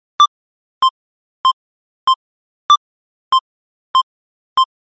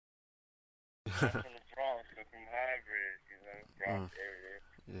I'm from the Bronx, I'm from Hybrid, Bronx Mm, area.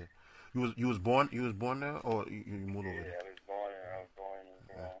 yeah. You was born there, or you moved over Yeah, there? I was born in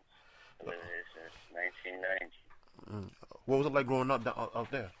the Yeah. Bronx. I lived here since 1990. Mm. What was it like growing up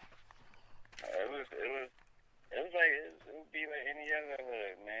out there? It was like it would be like any other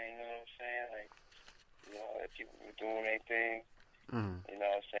hood, man. You know what I'm saying? Like, like people were doing their thing. Mm. You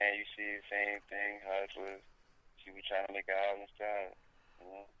know what I'm saying? You see the same thing, hustlers. People trying to make an album style. You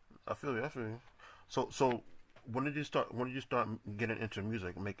know. I feel you. I feel you. So when did you start? When did you start getting into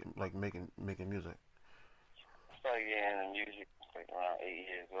music, making music? I started getting into music like around 8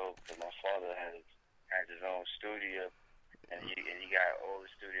 years old because my father had his own studio, and he got all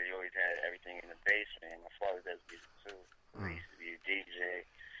the studio. He always had everything in the basement. And my father does music too. So he Mm. used to be a DJ,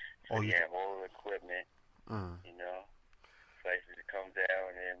 so Oh, he you. had all the equipment. Mm. You know, so I used to come down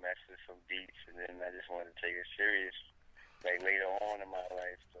and then mess with some beats, and then I just wanted to take it serious. Like later on in my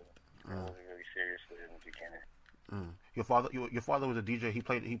life, so I Mm. wasn't really serious with it in the beginning. Mm. Your father was a DJ.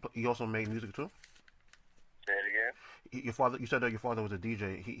 He also made music too. Say it again. Your father. You said that your father was a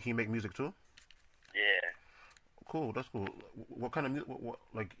DJ. He make music too. Yeah. Cool. That's cool. What kind of music?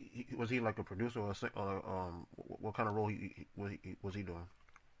 Like was he like a producer or what kind of role was he doing?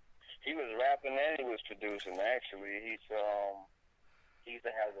 He was rapping and he was producing. Actually, he used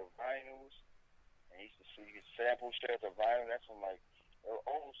to have the vinyls, and he used to see his sample share the vinyl. That's from like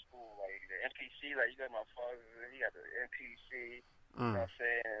old school, like the MPC. Like you got my father, he got the MPC. You know Mm. what I'm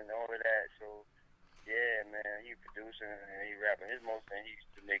saying, and all of that. So yeah, man, he producing and he rapping. His most thing, he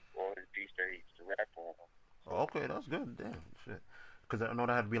used to make all his beats that he used to rap on. So Okay, that's good. Damn, shit. Because I know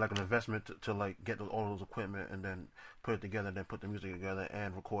that had to be like an investment to like get all those equipment and then put it together, then put the music together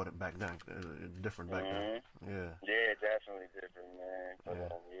and record it back then. It's different back then. Yeah, yeah, definitely different, man. But yeah.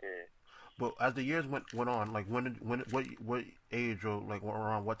 yeah. But as the years went on, like what age or like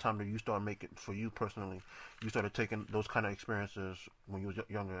around what time did you start making for you personally? You started taking those kind of experiences when you was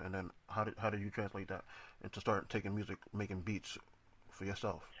younger, and then how did you translate that into start taking music, making beats for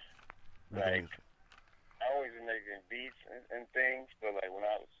yourself, making Like music? I always been making beats and things, but like when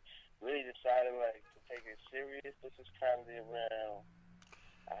I was really decided like to take it serious, this was probably around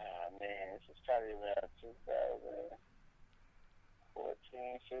this was probably around 2014,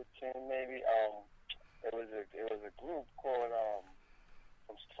 15 maybe. It was a group called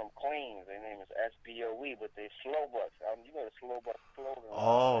from Queens. Their name is SBOE, but they Slowbucks. You know the Slowbucks clothing line,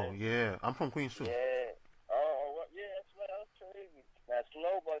 Oh right? yeah, I'm from Queens too. Yeah. Oh, well, yeah, that's right. That was crazy. Now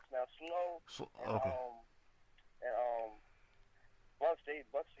Slowbucks, now Slow, So, and okay.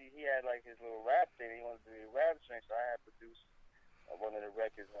 Bucks, he had like his little rap thing. He wanted to do a rap thing, so I had produced one of the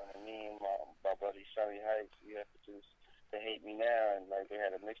records on it. Me and my buddy Sonny Heights, we had produced "They Hate Me Now," and like they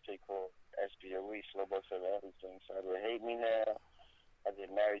had a mixtape called SBOE, Slow Bucks of Everything. So I did "Hate Me Now," I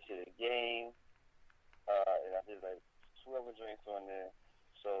did "Married to the Game," and I did like two other joints on there.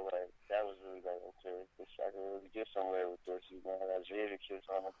 So like that was really like okay, I can really get somewhere with this. I got Jada Kiss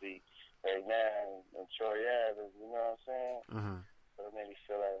on the beat right now and Troy Ave, you know what I'm saying? Hmm. So it made me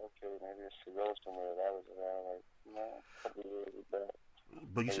feel like, okay, maybe this should go somewhere. That was around, like, a couple of years back.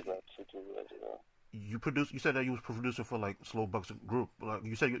 But Maybe about 2, 3 years ago. you produced. You said that you was producing for like Slowbucks group. Like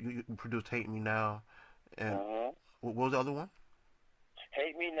you said, you produced "Hate Me Now," and Mm-hmm. what was the other one?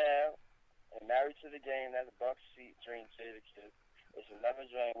 Hate Me Now and Married to the Game. That's Bucksy Dream Jada Kiss. It's another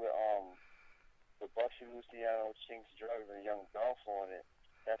joint with Bucksy Luciano, Chinks Drugs, and Young Dolph on it.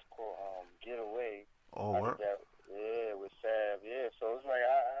 That's called Getaway. Oh, I did what? that, yeah, with Sav, yeah. So it's like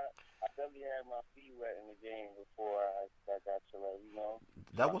I definitely had my feet wet in the game before I got to like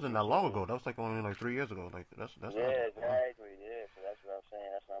That start wasn't getting that long serious. ago. That was like only like 3 years ago. Like that's not. Yeah, Wow. exactly. Yeah, so that's what I'm saying.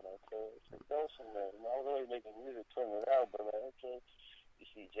 That's not like to go somewhere. I was always making music, putting it out, but like okay, you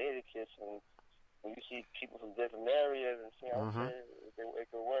see Jada Kiss and you see people from different areas and see, Mm-hmm. okay, it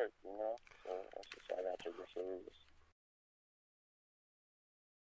could work, you know. So